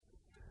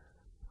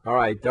All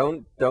right,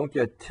 don't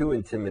get too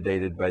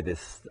intimidated by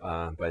this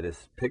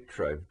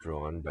picture I've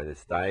drawn, by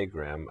this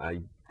diagram.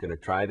 I'm going to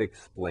try to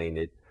explain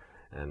it,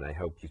 and I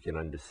hope you can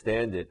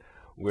understand it.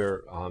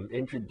 We're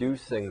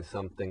introducing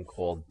something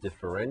called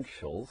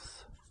differentials.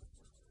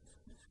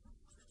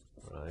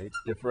 Right,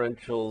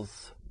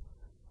 differentials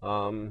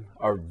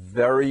are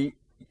very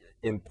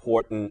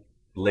important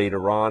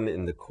later on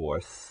in the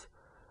course,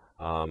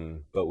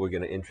 but we're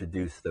going to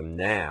introduce them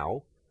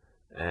now,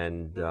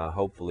 and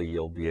hopefully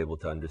you'll be able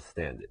to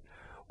understand it.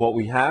 What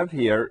we have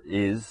here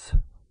is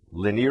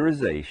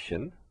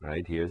linearization,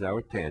 right? Here's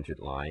our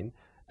tangent line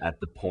at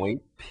the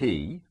point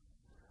P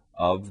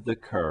of the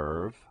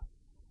curve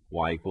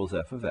y equals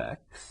f of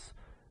x.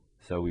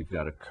 So we've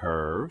got a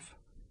curve,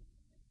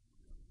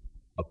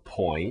 a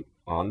point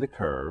on the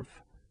curve,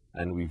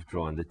 and we've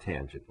drawn the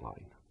tangent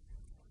line.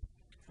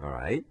 All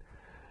right.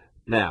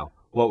 Now,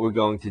 what we're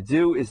going to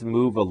do is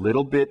move a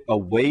little bit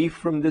away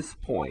from this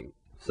point.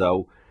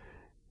 So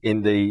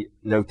in the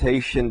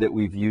notation that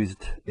we've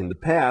used in the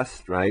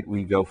past, right,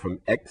 we go from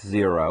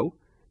x0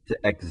 to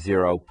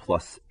x0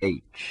 plus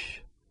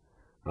h,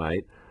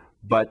 right?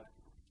 But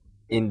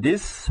in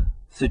this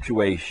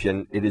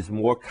situation, it is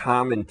more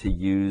common to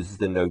use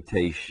the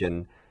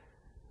notation,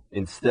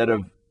 instead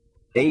of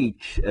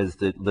h as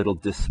the little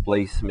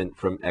displacement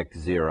from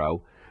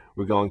x0,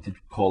 we're going to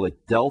call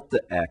it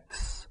delta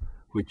x,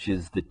 which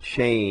is the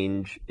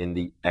change in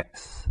the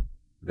x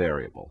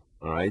variable.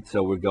 All right,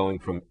 so we're going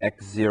from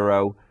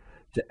x0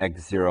 to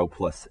x0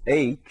 plus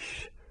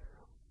h,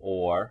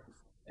 or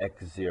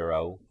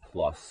x0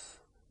 plus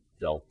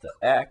delta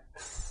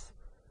x,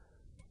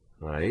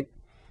 right?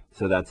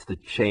 So that's the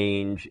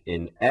change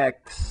in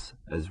x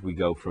as we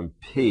go from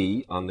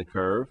P on the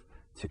curve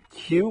to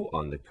Q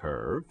on the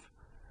curve,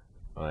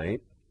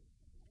 right?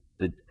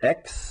 The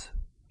x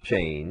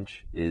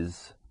change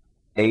is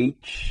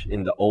h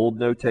in the old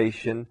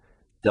notation,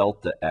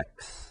 delta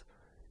x.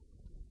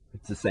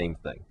 It's the same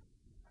thing.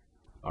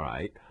 All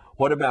right.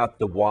 What about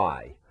the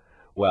y?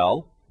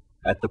 Well,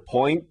 at the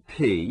point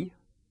P,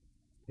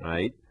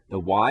 right, the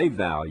y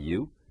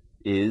value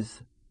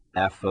is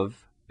f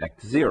of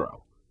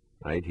x0.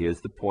 Right? Here's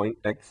the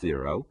point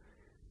x0.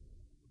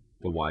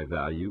 The y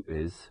value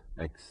is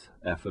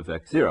f of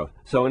x0.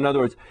 So in other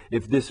words,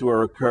 if this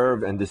were a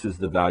curve and this is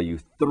the value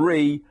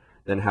 3,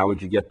 then how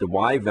would you get the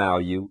y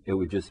value? It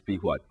would just be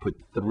what? Put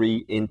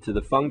 3 into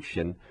the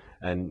function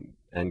and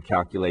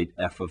calculate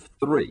f of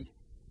 3.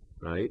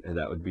 Right? And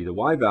that would be the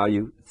y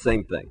value,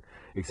 same thing,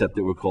 except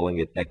that we're calling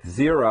it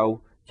x0,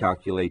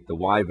 calculate the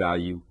y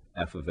value,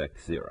 f of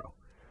x0.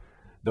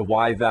 The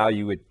y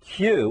value at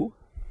q,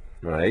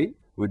 right,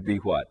 would be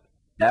what?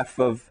 F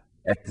of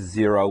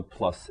x0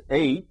 plus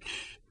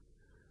h,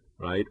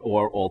 right,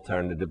 or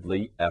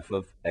alternatively, f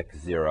of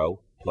x0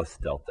 plus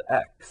delta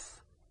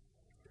x.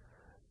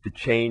 The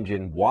change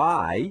in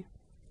y,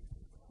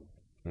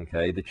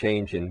 okay, the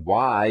change in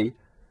y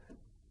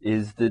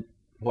is the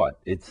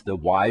what? It's the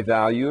y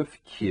value of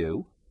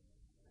q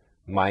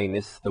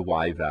minus the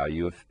y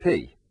value of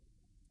p,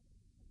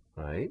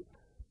 right?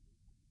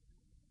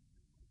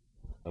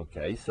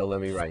 Okay, so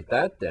let me write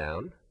that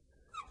down.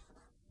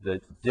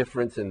 The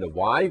difference in the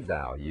y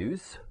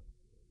values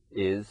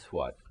is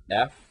what?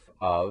 F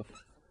of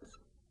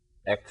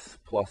x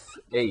plus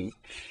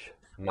h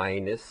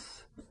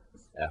minus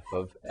f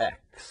of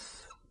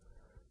x,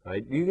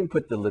 right? You can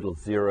put the little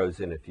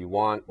zeros in if you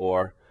want,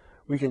 or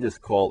we can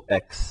just call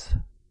x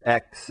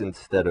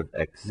instead of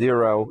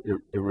x0.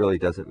 It really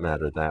doesn't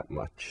matter that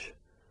much.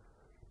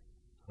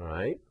 All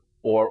right?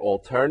 Or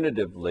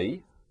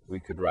alternatively, we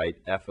could write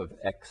f of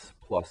x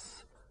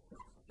plus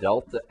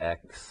delta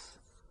x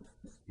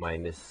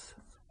minus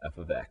f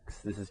of x.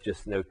 This is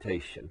just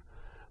notation,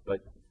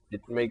 but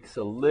it makes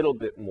a little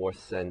bit more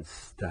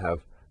sense to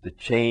have the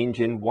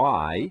change in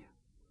y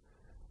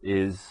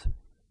is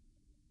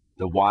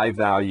the y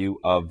value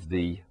of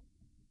the,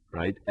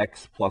 right,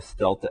 x plus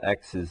delta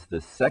x is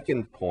the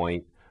second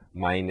point,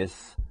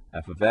 minus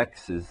f of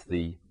x is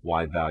the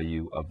y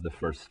value of the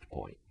first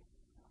point.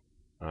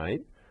 All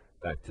right,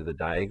 back to the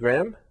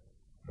diagram.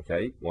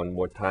 Okay, one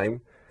more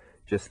time,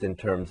 just in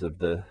terms of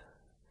the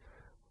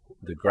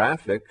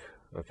graphic.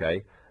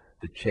 Okay,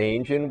 the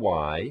change in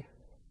y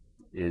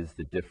is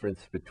the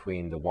difference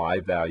between the y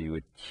value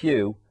at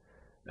q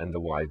and the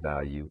y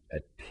value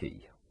at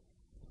p.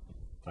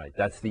 All right,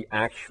 that's the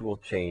actual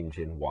change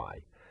in y.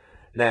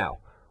 Now,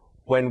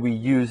 when we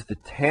use the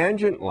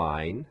tangent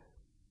line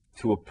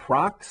to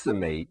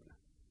approximate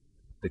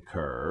the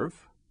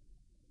curve,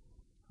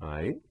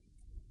 right,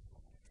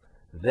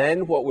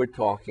 then what we're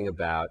talking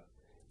about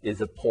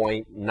is a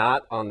point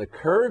not on the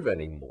curve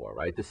anymore,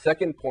 right? The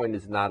second point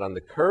is not on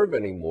the curve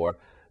anymore.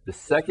 The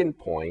second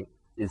point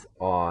is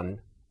on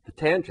the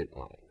tangent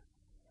line,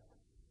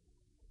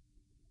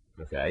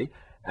 okay?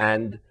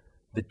 And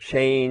the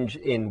change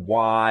in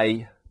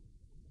y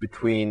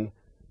between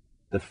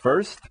the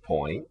first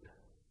point,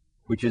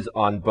 which is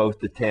on both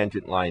the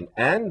tangent line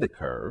and the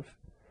curve,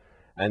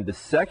 and the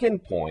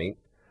second point,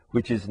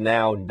 which is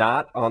now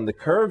not on the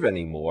curve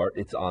anymore,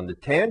 it's on the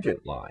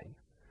tangent line,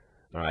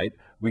 all right?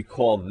 We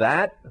call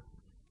that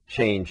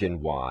change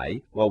in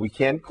y, well, we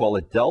can't call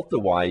it delta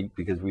y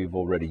because we've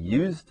already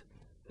used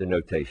the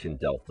notation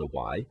delta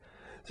y.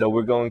 So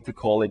we're going to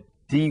call it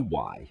dy,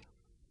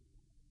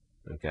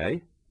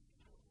 okay?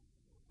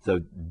 So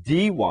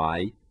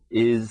dy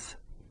is,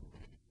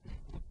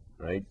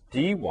 right,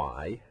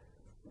 dy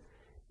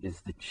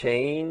is the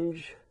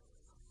change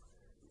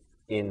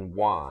in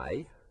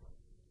y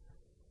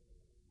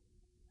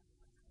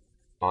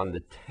on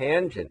the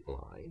tangent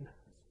line,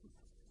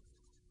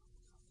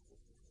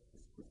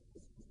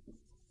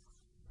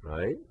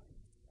 right?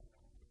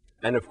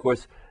 And of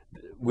course,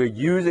 we're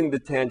using the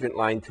tangent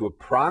line to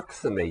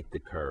approximate the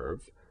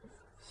curve.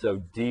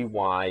 So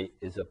dy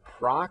is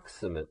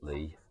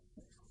approximately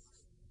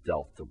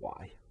delta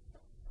y.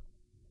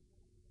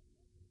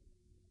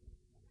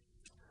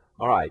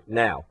 All right,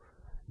 now,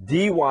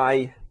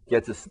 dy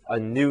gets a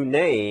new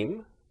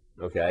name,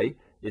 okay?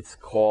 It's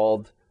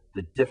called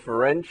the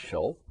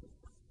differential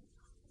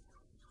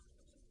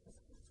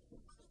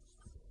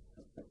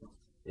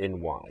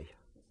in y.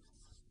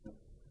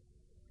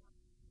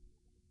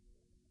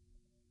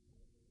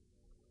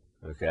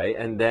 Okay,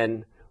 and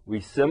then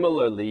we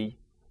similarly,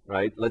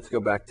 right, let's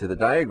go back to the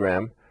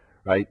diagram,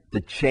 right?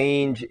 The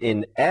change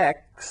in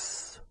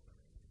x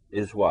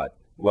is what?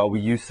 Well,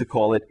 we used to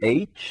call it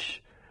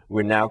h.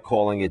 We're now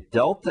calling it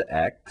delta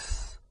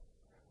x,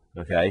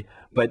 okay?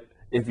 But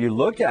if you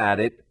look at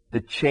it,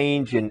 the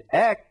change in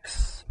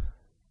x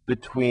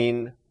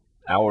between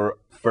our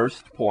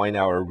first point,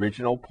 our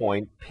original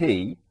point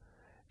P,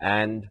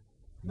 and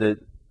the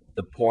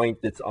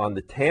point that's on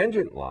the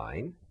tangent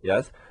line,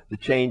 yes, the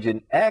change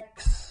in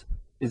x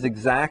is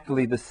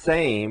exactly the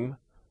same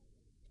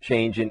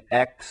change in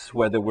x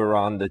whether we're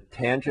on the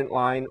tangent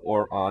line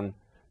or on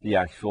the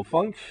actual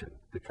function,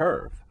 the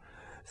curve.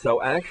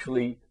 So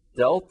actually,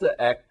 delta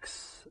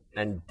x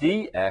and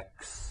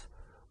dx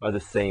are the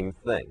same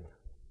thing,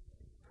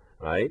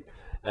 right?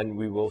 And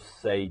we will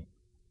say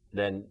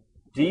then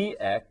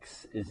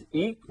dx is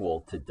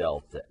equal to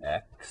delta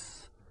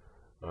x,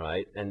 all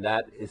right? And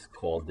that is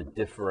called the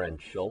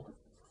differential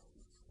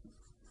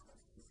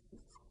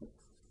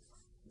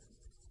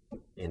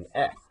in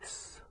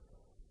x.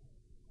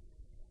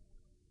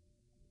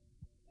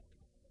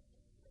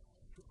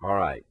 All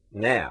right,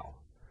 now,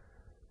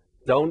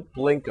 don't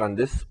blink on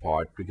this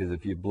part because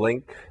if you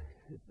blink,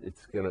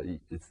 it's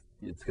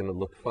gonna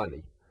look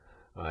funny,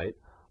 all right?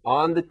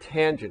 On the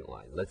tangent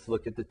line, let's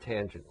look at the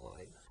tangent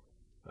line,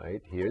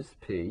 right? Here's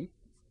P,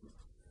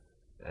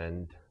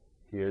 and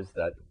here's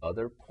that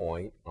other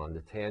point on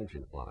the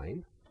tangent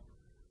line,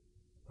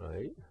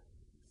 right?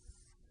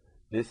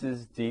 This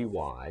is dy,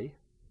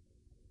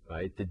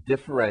 right? The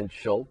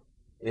differential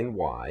in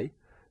y,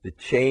 the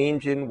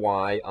change in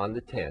y on the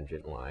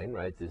tangent line,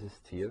 right? This is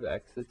t of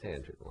x, the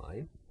tangent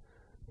line,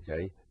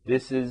 okay?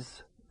 This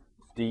is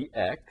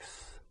dx,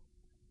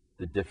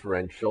 the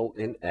differential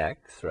in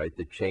x, right?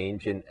 The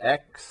change in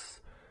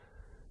x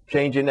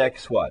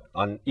what?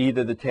 On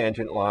either the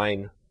tangent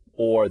line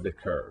or the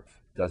curve.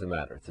 Doesn't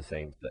matter, it's the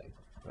same thing,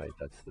 right?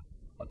 That's the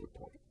other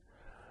point.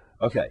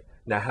 Okay,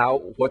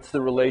 now what's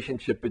the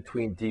relationship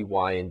between dy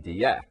and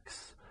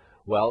dx?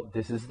 Well,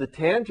 this is the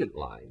tangent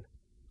line,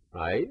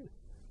 right?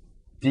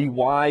 Dy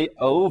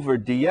over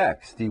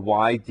dx,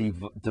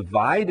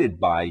 divided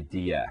by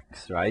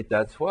dx, right?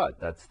 That's what?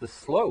 That's the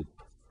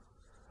slope,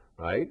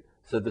 right?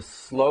 So the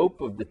slope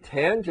of the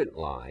tangent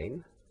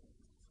line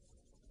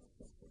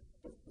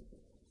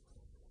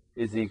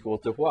is equal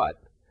to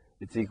what?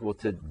 It's equal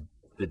to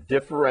the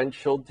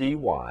differential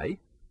dy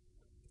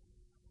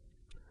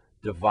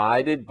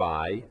divided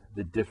by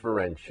the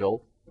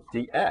differential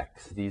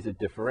dx. These are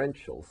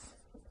differentials,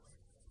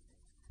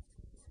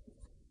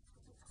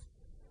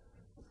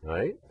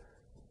 right?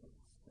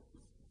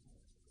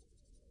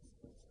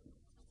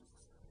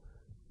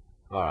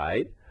 All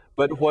right.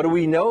 But what do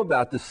we know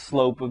about the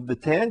slope of the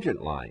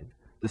tangent line?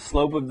 The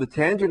slope of the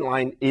tangent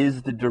line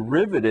is the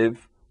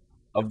derivative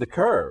of the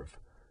curve.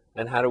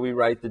 And how do we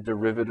write the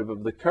derivative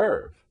of the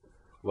curve?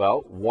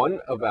 Well, one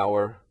of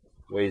our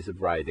ways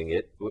of writing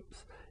it,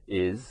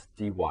 is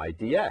dy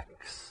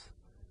dx.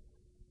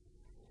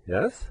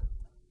 Yes?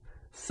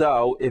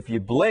 So if you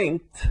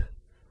blinked,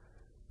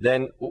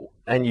 then,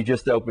 and you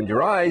just opened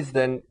your eyes,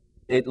 then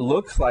it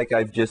looks like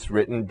I've just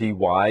written dy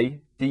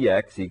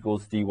dx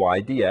equals dy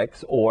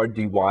dx, or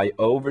dy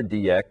over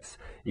dx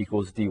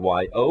equals dy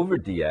over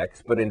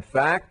dx. But in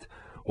fact,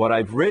 what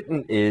I've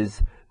written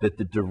is that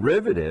the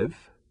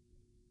derivative,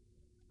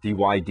 dy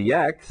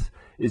dx,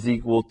 is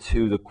equal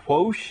to the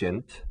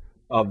quotient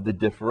of the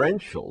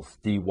differentials,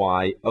 dy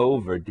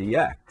over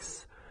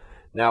dx.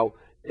 Now,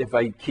 if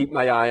I keep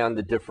my eye on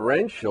the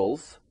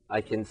differentials,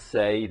 I can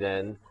say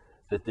then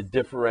that the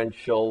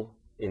differential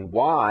in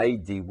y,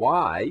 dy,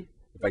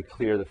 if I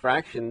clear the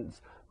fraction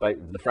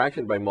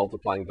by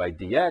multiplying by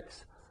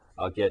dx,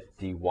 I'll get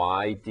dy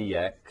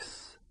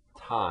dx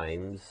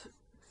times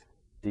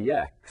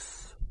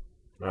dx.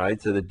 All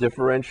right, so the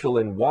differential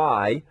in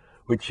y,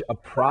 which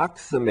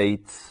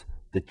approximates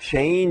the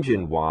change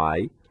in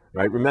y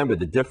right? Remember,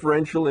 the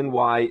differential in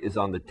y is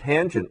on the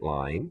tangent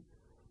line.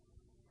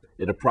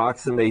 It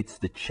approximates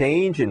the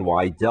change in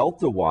y,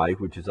 delta y,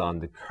 which is on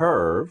the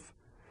curve,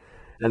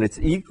 and it's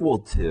equal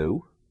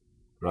to,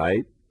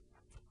 right,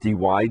 dy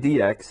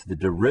dx, the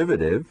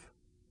derivative,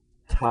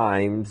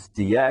 times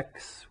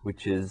dx,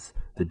 which is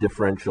the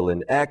differential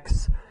in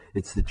x.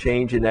 It's the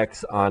change in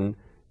x on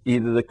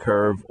either the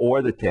curve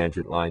or the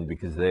tangent line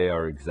because they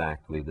are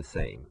exactly the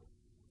same.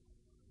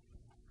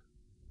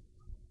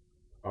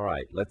 All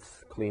right,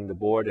 let's clean the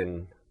board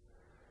and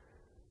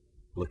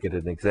look at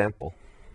an example.